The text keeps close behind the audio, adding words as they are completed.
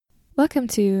Welcome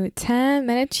to 10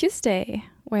 Minute Tuesday,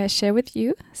 where I share with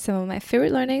you some of my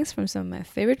favorite learnings from some of my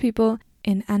favorite people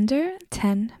in under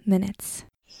 10 minutes.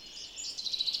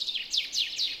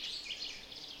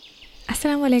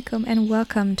 Assalamu alaikum and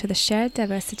welcome to the Shared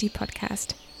Diversity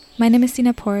podcast. My name is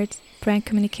Dina Port, brand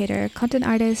communicator, content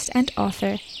artist, and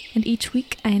author, and each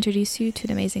week I introduce you to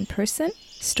an amazing person,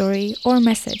 story, or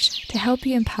message to help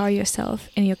you empower yourself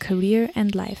in your career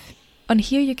and life. On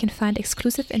here you can find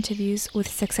exclusive interviews with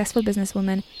successful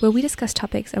businesswomen where we discuss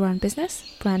topics around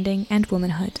business, branding, and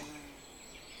womanhood.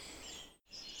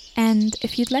 And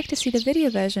if you'd like to see the video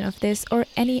version of this or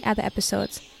any other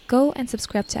episodes, go and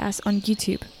subscribe to us on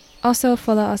YouTube. Also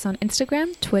follow us on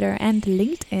Instagram, Twitter, and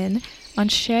LinkedIn on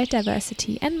Shared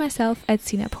Diversity and myself at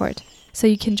Dina Port, so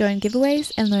you can join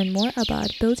giveaways and learn more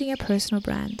about building a personal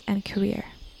brand and career.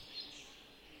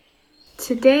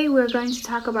 Today we're going to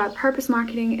talk about purpose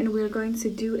marketing, and we're going to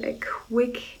do a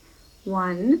quick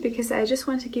one because I just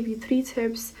want to give you 3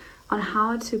 tips on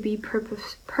how to be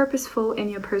purposeful in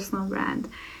your personal brand.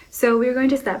 So we're going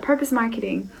to start purpose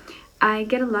marketing. I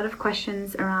get a lot of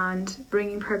questions around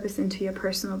bringing purpose into your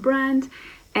personal brand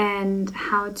and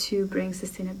how to bring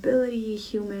sustainability,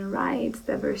 human rights,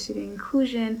 diversity,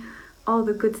 inclusion, all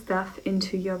the good stuff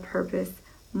into your purpose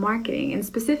marketing, and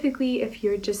specifically if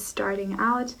you're just starting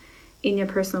out in your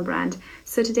personal brand.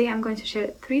 So today I'm going to share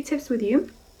 3 tips with you,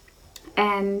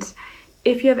 and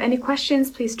if you have any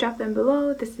questions, please drop them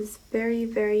below. This is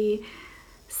very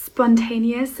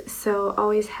spontaneous, so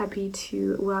always happy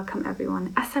to welcome everyone.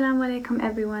 Assalamu alaikum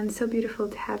everyone, so beautiful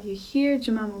to have you here.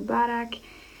 Juma Mubarak,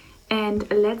 and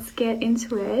let's get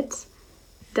into it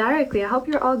directly. I hope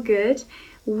you're all good.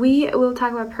 We will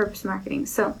talk about purpose marketing.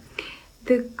 So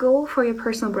the goal for your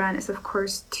personal brand is of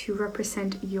course to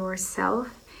represent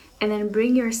yourself and then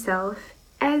bring yourself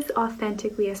as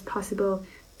authentically as possible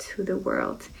to the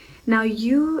world. Now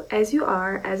you, as you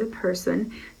are, as a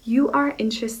person, you are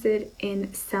interested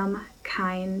in some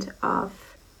kind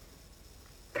of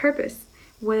purpose,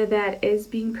 whether that is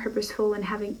being purposeful and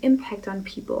having impact on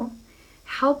people,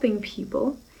 helping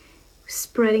people,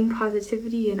 spreading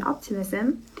positivity and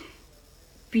optimism,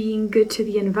 being good to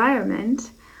the environment,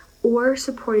 or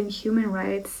supporting human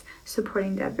rights,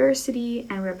 supporting diversity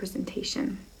and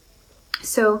representation.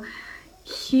 So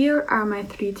here are my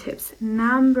 3 tips.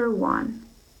 Number 1,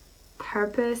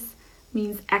 purpose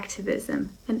means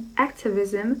activism, and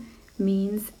activism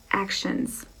means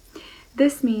actions.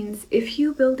 This means if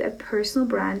you build a personal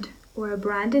brand or a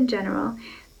brand in general,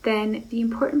 then the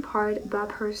important part about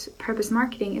purpose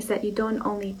marketing is that you don't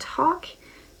only talk,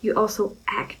 you also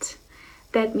act.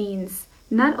 That means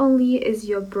not only is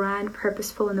your brand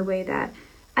purposeful in the way that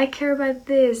I care about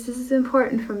this is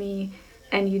important for me,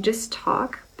 and you just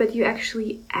talk, but you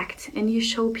actually act and you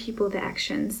show people the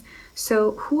actions.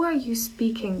 So who are you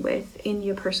speaking with in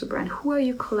your personal brand? Who are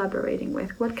you collaborating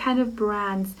with? What kind of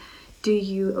brands do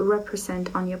you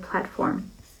represent on your platform?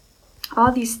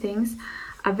 All these things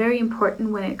are very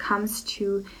important when it comes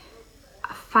to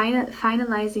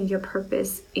finalizing your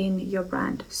purpose in your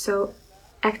brand. So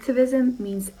activism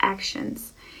means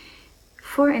actions.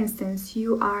 For instance,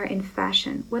 you are in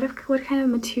fashion. What kind of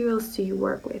materials do you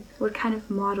work with? What kind of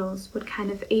models? What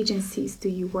kind of agencies do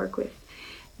you work with?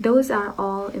 Those are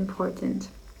all important.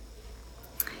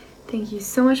 Thank you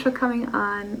so much for coming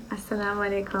on. Assalamu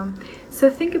alaikum. So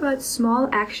think about small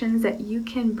actions that you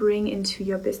can bring into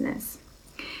your business.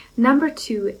 Number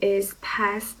 2 is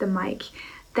pass the mic.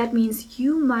 That means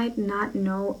you might not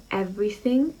know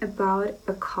everything about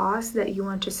a cause that you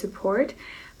want to support,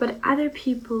 but other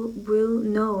people will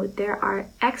know. There are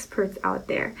experts out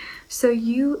there. So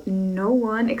no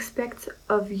one expects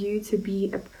of you to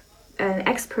be an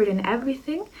expert in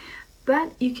everything,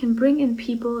 but you can bring in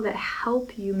people that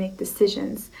help you make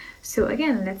decisions. So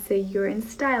again, let's say you're in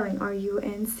styling or you're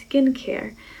in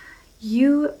skincare.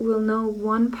 You will know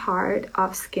one part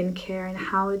of skincare and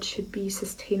how it should be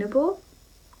sustainable,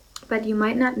 but you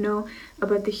might not know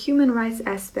about the human rights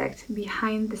aspect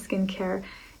behind the skincare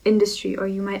industry, or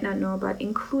you might not know about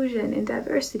inclusion and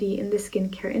diversity in the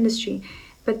skincare industry,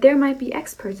 but there might be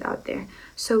experts out there.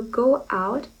 So go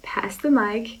out, pass the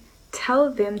mic, tell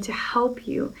them to help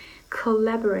you,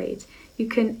 collaborate. You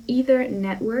can either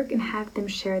network and have them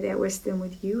share their wisdom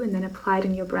with you and then apply it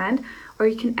in your brand, or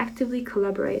you can actively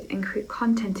collaborate and create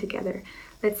content together.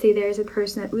 Let's say there's a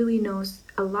person that really knows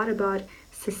a lot about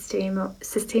sustainable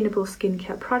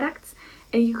skincare products,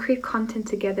 and you create content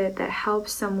together that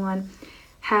helps someone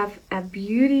have a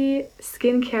beauty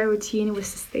skincare routine with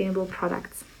sustainable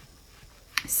products.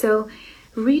 So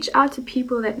reach out to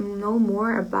people that know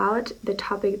more about the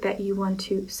topic that you want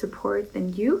to support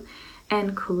than you,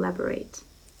 and collaborate.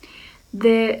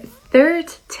 The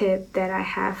third tip that I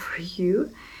have for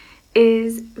you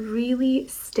is really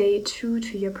stay true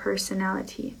to your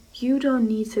personality. You don't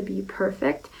need to be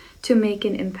perfect to make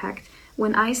an impact.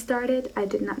 When I started, I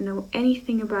did not know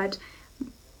anything about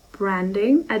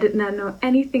branding. I did not know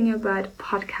anything about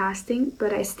podcasting,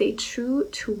 but I stayed true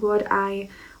to what I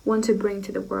want to bring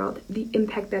to the world, the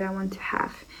impact that I want to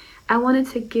have. I wanted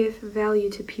to give value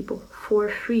to people for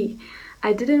free.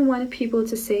 I didn't want people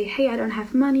to say, hey, I don't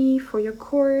have money for your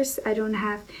course. I don't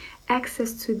have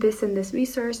access to this and this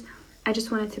resource. I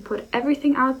just wanted to put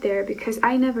everything out there because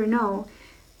I never know.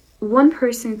 One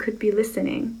person could be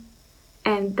listening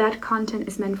and that content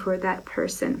is meant for that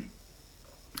person.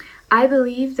 I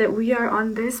believe that we are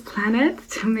on this planet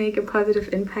to make a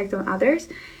positive impact on others,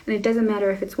 and it doesn't matter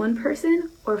if it's one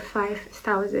person or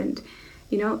 5,000.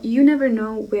 You never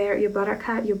know where your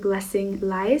barakah, your blessing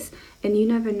lies, and you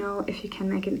never know if you can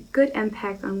make a good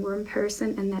impact on one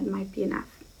person, and that might be enough.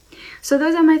 So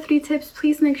those are my 3 tips.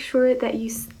 Please make sure that you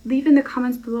leave in the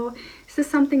comments below. Is this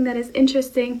something that is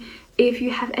interesting? If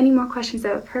you have any more questions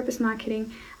about purpose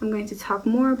marketing, I'm going to talk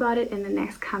more about it in the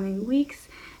next coming weeks.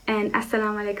 And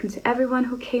assalamu alaikum to everyone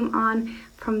who came on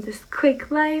from this quick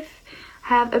live.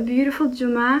 Have a beautiful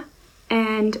Jummah,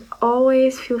 and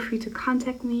always feel free to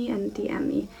contact me and DM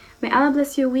me. May Allah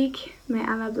bless your week. May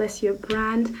Allah bless your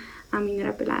brand. Ameen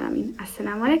Rabbil Alameen.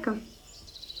 Assalamu alaikum.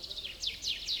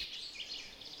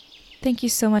 Thank you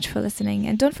so much for listening,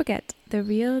 and don't forget, The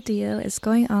Real Deal is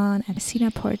going on at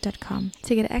messinaport.com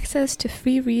to get access to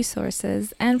free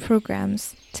resources and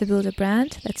programs to build a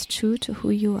brand that's true to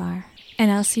who you are. And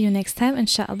I'll see you next time,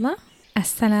 inshallah.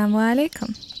 Assalamu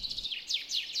alaikum.